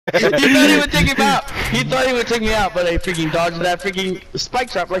He thought he would take him out. He thought he would take me out, but I freaking dodged that freaking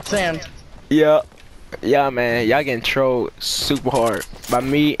spike trap like sand. Yeah. Yeah, man. Y'all getting trolled super hard by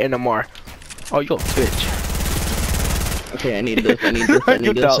me and Amar. Oh, you a bitch. Okay, I need this. I need this. I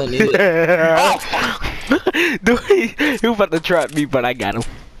need this. I need this. Oh, fuck. Dude, he was about to trap me, but I got him.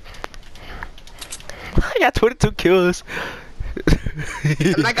 I got 22 kills.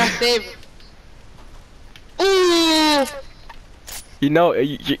 And I got 7. Ooh! You know,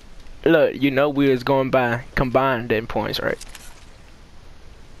 look, you know we was going by combined in points, right?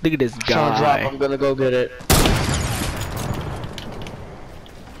 Look at this Sean, drop. guy. I'm gonna go get it.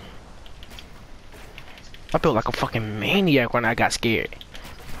 I felt like a fucking maniac when I got scared.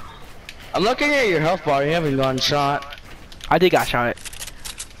 I'm looking at your health bar. You haven't gotten shot. I did got shot.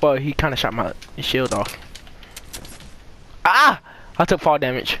 Well, he kind of shot my shield off. Ah! I took fall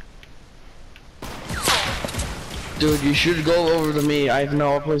damage. Dude, you should go over to me. I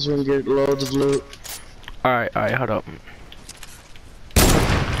know a place where we can get loads of loot. Alright, hold up.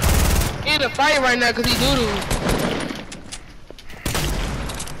 He in a fight right now because he doo-doo.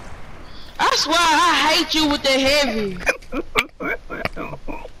 I swear I hate you with the heavy.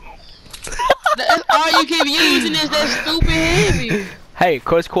 That's all you keep using is that stupid heavy. Hey,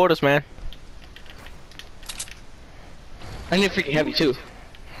 close quarters, man. I need freaking heavy too.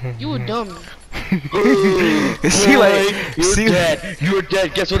 You a dummy. See, like, you're see, dead. You're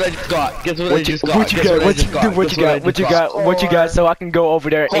dead. Guess what I just got? Guess what I just got? What you got? What you got? What you got? So I can go over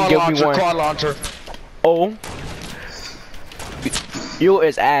there and give me one. Quad launcher. Oh, you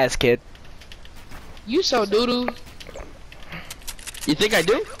is ass, kid. You so doo-doo. You think I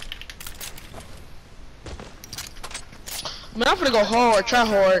do? Man, I'm finna go hard, try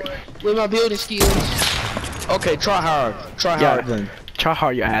hard with my building skills. Okay, try hard. Try hard then. Try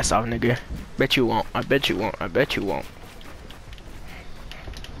hard your ass off, nigga. Bet you won't. I bet you won't. I bet you won't.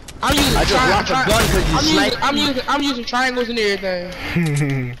 I'm using I just launched a gun because you sniped. I'm using triangles and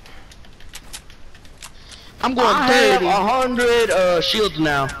everything. I'm going I 30. have 100 shields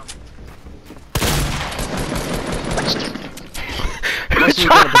now. Unless you're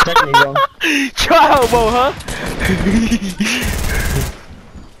gonna protect me, bro. Try hobo, huh?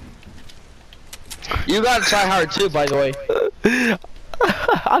 You gotta try hard too, by the way.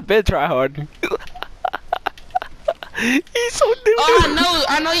 I bet try hard. He's so doo-doo. Oh,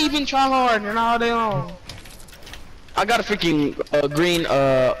 I know you've been trying hard and all day long. I got a freaking green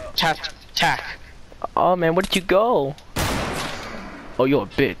tack. Oh man, where did you go? Oh, you're a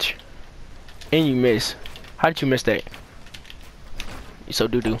bitch. And you miss. How did you miss that? You so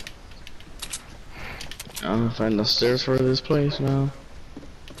doo-doo. I'm gonna find the stairs for this place now.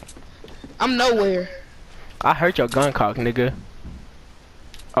 I'm nowhere. I heard your gun cock, nigga.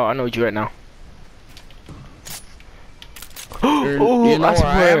 Oh, I know what you right now. Oh, you know I where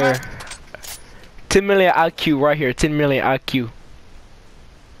I am swear. 10 million IQ right here. 10 million IQ.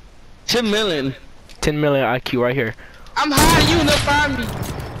 10 million. 10 million IQ right here. I'm hiding, you enough find me.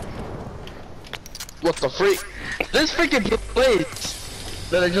 What the freak? This freaking place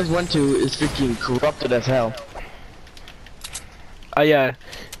that I just went to is freaking corrupted as hell. Oh yeah.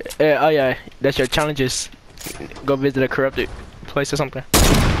 Oh yeah. That's your challenges. Go visit a corrupted place or something.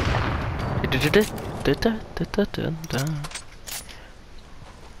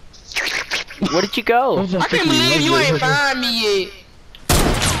 Where did you go? I can't believe you ain't find me yet.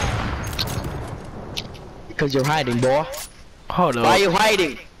 Because you're hiding, boy. Hold on. Why are you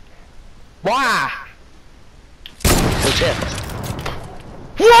hiding? Why? Oh shit.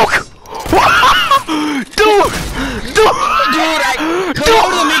 Walk! Dude!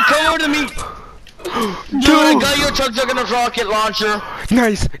 Come over to me! Dude, I got your truck in a rocket launcher.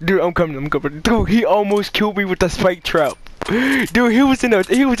 Nice! Dude, I'm coming. Dude, he almost killed me with the spike trap. Dude, he was in the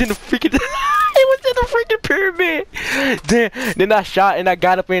freaking he was in the freaking pyramid. Then I shot and I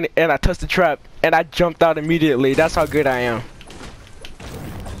got up in and I touched the trap and I jumped out immediately. That's how good I am.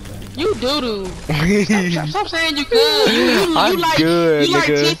 You doo-doo. Stop saying you good. You I'm like good, you like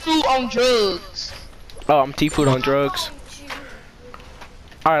nigga. T-food on drugs. Oh, I'm T-food on drugs.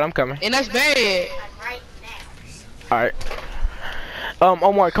 Alright, I'm coming. And that's bad. Alright.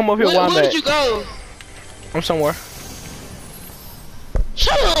 Omar, come over here while I'm Where at. did you go? I'm somewhere.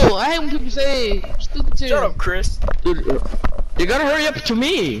 Shut up! I hate when people say stupid shit. Shut up, Chris. Dude, you gotta hurry up to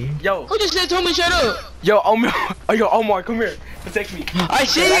me. Yo. Who just told me shut up? Yo, Omar, come here. Protect me. I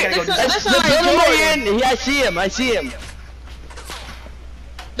see it. That's The not like building Jordan. we're in. I see him. I see him.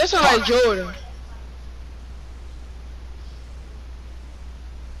 That's not like Jordan.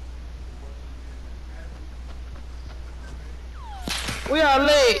 We all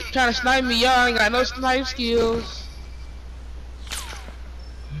late trying to snipe me. Y'all ain't got no snipe skills.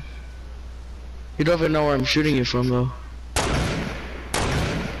 You don't even know where I'm shooting you from, though.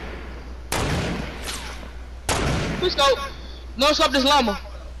 Let's go. No scope this llama.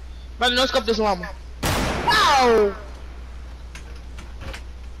 Brother, no scope this llama. Wow!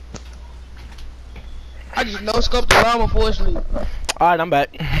 I just no scoped the llama fortunately. Alright, I'm back.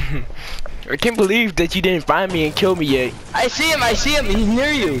 I can't believe that you didn't find me and kill me yet. I see him, he's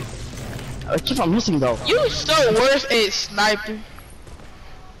near you. I keep on missing though. You so worse at sniping.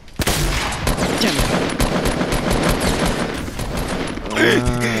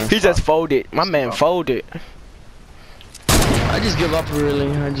 He just folded. My man folded. I just give up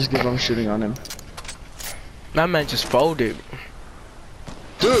really. I just give up shooting on him. My man just folded.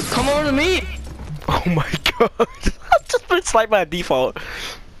 Dude, come over to me. Oh my god. I've just been sniped by default.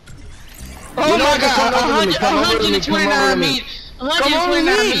 Oh my god, come over to me, 129 meters.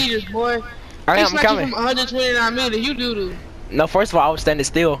 129 meters, boy. I'm coming. From 129 meters, you do. No, first of all, I was standing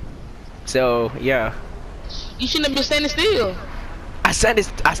still. So, yeah. You shouldn't have been standing still. I stand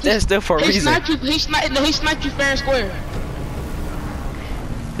still for a reason. He sniped you fair and square.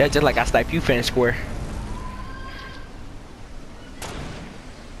 That's just like I sniped you fair and square.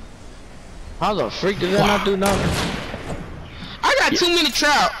 How the freak did I not do nothing? I got too many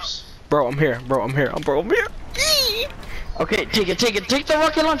traps. Bro, I'm here. Bro, I'm here. Bro, I'm here. Okay, take it. Take the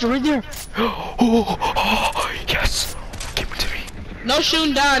rocket launcher right there. Oh, yes. Give it to me. No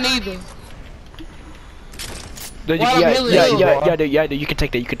shooting down either. Dude, yeah, dude, you can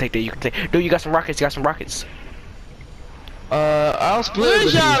take that. Dude, you got some rockets. I'll split Where's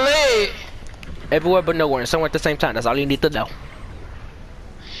with y'all you. leg? Everywhere but nowhere, and somewhere at the same time. That's all you need to know.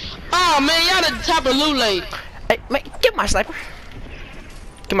 Oh man, y'all at the top of Loot Lake. Hey, man, get my sniper.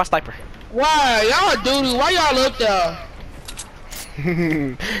 Why? Y'all doo-doo. Why y'all up there?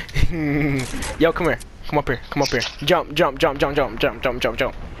 Yo, come here. Come up here. Jump.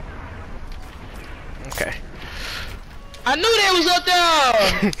 Okay. I knew they was up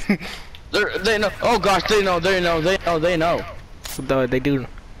there. They know. Oh gosh, they know. Though they do.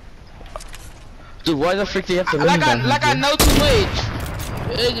 Dude, why the frick do you have to win Like that? I know too much.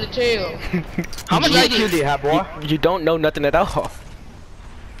 Ugly tail. How much IQ do you have, boy? You don't know nothing at all.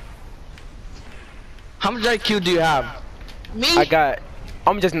 How much IQ do you have? Me?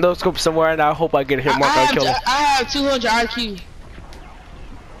 I'm just no scope somewhere, and I hope I get a hit mark. I'll kill him. I have 200 IQ.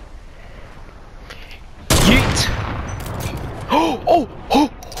 Yeet. Oh.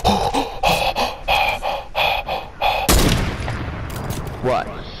 What?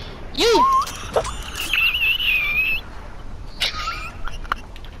 You.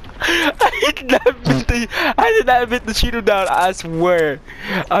 I did not meant to shoot him down. I swear.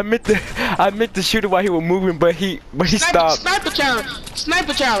 I meant to shoot him while he was moving, but he stopped. Sniper challenge. Yes!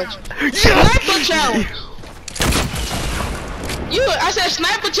 Sniper challenge. I said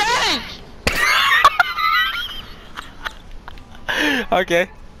sniper challenge. Okay.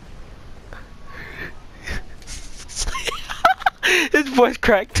 His voice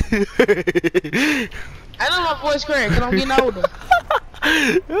cracked. I know my voice cracked because I'm getting older.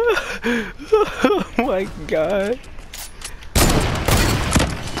 Oh my god.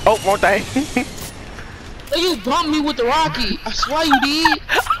 Oh, more thing. You bumped me with the rocket. I swear you did.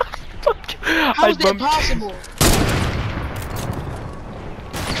 How is that possible?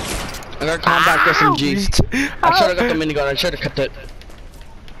 I got compact SMGs. I should've got the minigun. I should've cut that.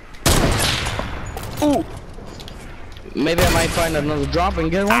 Ooh. Maybe I might find another drop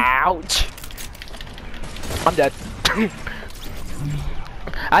and get one. Ouch. I'm dead.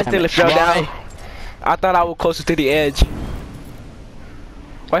 I still fell down. I thought I was closer to the edge.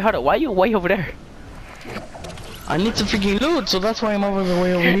 Wait, hold up. Why you way over there? I need to freaking loot, so that's why I'm over the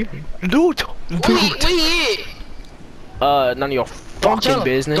way over here. Loot. Where he at? None of your fucking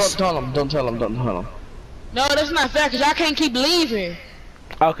business. Don't tell him. No, that's not fair, cause I can't keep leaving.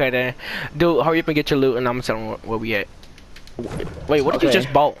 Okay then. Dude, hurry up and get your loot, and I'm gonna tell him where we at. Wait, what did you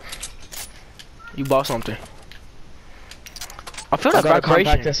just bought? You bought something. I feel that vibration.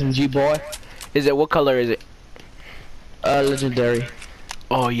 Compact SMG, boy. Is it, what color is it? Legendary.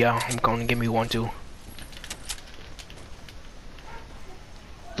 Oh yeah, I'm gonna give me one too.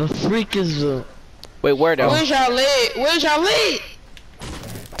 The freak is Wait, where though? Where's y'all leg?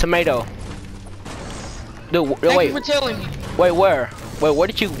 Tomato. Dude, Thank wait. you for telling me. Wait, where? Wait, where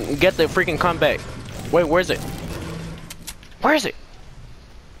did you get the freaking comeback? Wait, where is it? Where is it?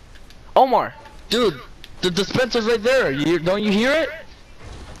 Omar. dude. The dispenser's right there. Don't you hear it?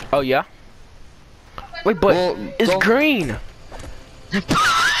 Oh yeah. Wait, but it's green.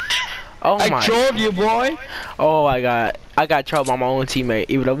 Oh my. I trolled you, boy. Oh my god. I got trolled by my own teammate,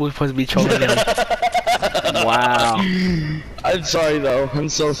 even though we were supposed to be trolling him. Wow. I'm sorry though. I'm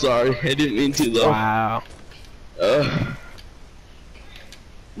so sorry. I didn't mean to though. Wow.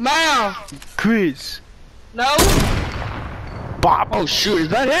 Mal. Chris. No. Bob. Oh shoot, is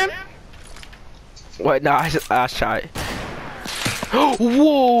that him? What? No, I shot. Whoa.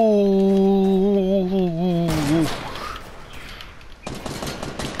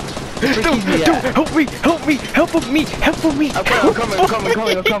 Dude, help me! Help me! Help me! Help me!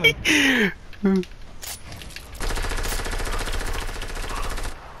 I'm coming.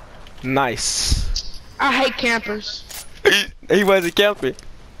 Nice. I hate campers. He wasn't camping.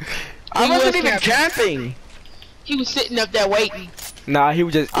 I wasn't even camping. He was sitting up there waiting. Nah, he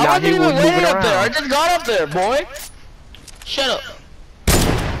was just. I Nah, wasn't he was even moving waiting up there. I around. just got up there, boy. Shut up.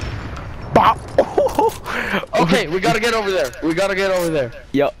 Bop. Okay, we gotta get over there.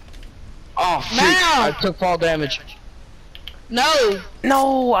 Yup. Oh shoot! Now. I took fall damage. No.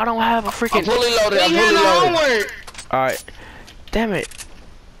 No, I don't have a I'm freaking. fully loaded. We had no homework. All right. Damn it.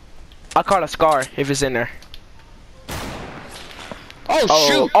 I caught a scar if it's in there. Oh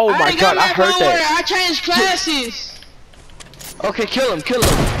shoot! Oh my god, I heard that. I changed classes. Okay, kill him.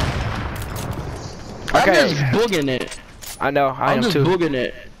 I'm Okay. just booging it. I know, I I'm am just too. booging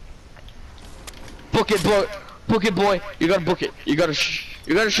it. Book it, boy. You gotta book it. You gotta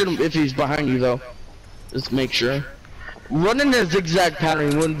shoot him if he's behind you, though. Just make sure. Running a zigzag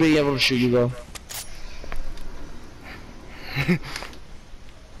pattern wouldn't be able to shoot you, though.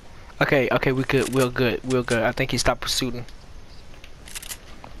 Okay, we're good. I think he stopped pursuing.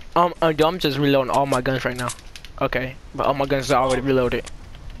 I'm just reloading all my guns right now. Okay, but all my guns are already reloaded.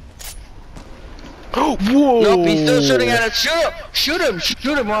 Whoa! Nope, he's still shooting at us. Shoot him,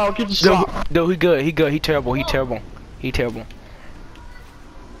 or I'll get the shot. No, he good. He terrible.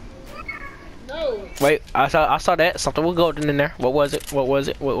 No. Wait, I saw that. Something was golden in there. What was it?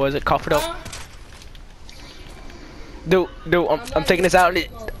 Cough it up. Dude, I'm taking this out.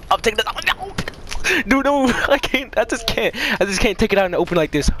 I'm taking this out. No! Dude, no, I can't. I just can't take it out in the open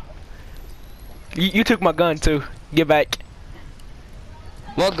like this. You took my gun too. Get back.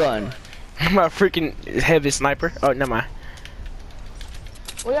 What gun? My freaking heavy sniper. Oh, never mind.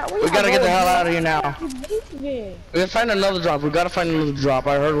 We gotta get the hell out of here now. We gotta find another drop.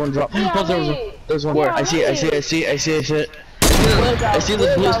 I heard one drop. Oh, there's one. Where? I see it. I see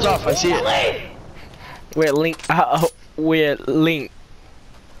the blue stuff. I see it. Where Link? Where Link?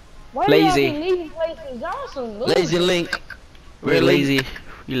 Lazy. Lazy Link. We're lazy.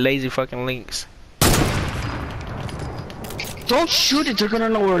 You lazy fucking Links. Don't shoot it. They're gonna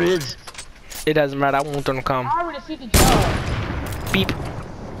know where it is. It doesn't matter. I want them to come. I already see the job. Beep.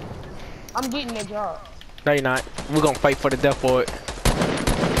 I'm getting that job. No, you're not. We're gonna fight for the death for it.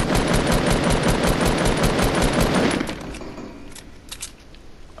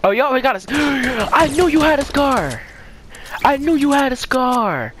 Oh, you already got us. I knew you had a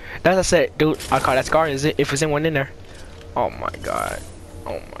scar. That's what I said, dude. I caught that scar. Is it? If it's in one in there. Oh my god.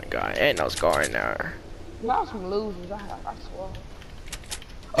 Ain't no scar in there. Y'all some losers. I swear.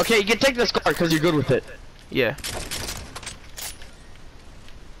 Okay, you can take the scar because you're good with it. Yeah.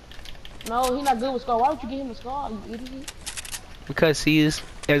 No, he's not good with scar. Why would you give him a scar, you idiot? Because he is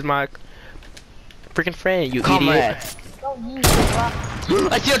my freaking friend, you Comrade. idiot. Don't use the rock.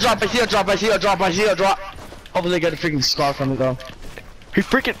 I see a drop. Hopefully they get a freaking scar from him, though.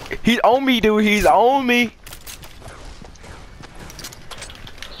 He's on me, dude. He's on me.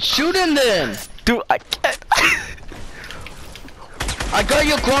 Shoot him then. Dude, I can't. I got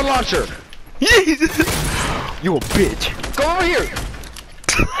you a quad launcher. You a bitch. Go over here.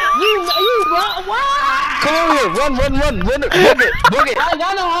 You run. Why? Come over here. Run. Book it. I ain't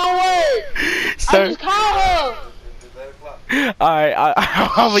got no homework. Sir. I just called her. Alright, I'm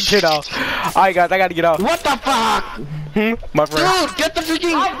gonna get off. Alright, guys, I gotta get off. What the fuck? My friend. Dude, get the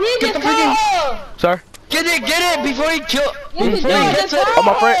freaking. I did Get the just call freaking. her. Sir. Get it before he kill. You Before he done gets just it. Oh,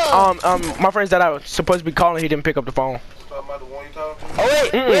 my called friend. her. My friends that I was supposed to be calling, he didn't pick up the phone. Oh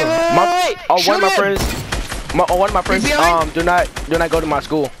wait. Wait. Oh, Shoot one of my him. friends. One of my friends. behind? Do not go to my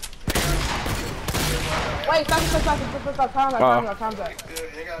school. Wait, stop. Time's up.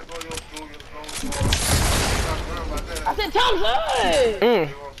 I said time's up.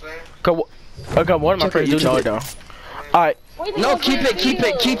 Okay, one of my friends do know it though. Alright. No, keep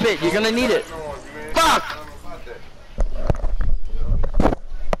it. You're gonna need it. Fuck.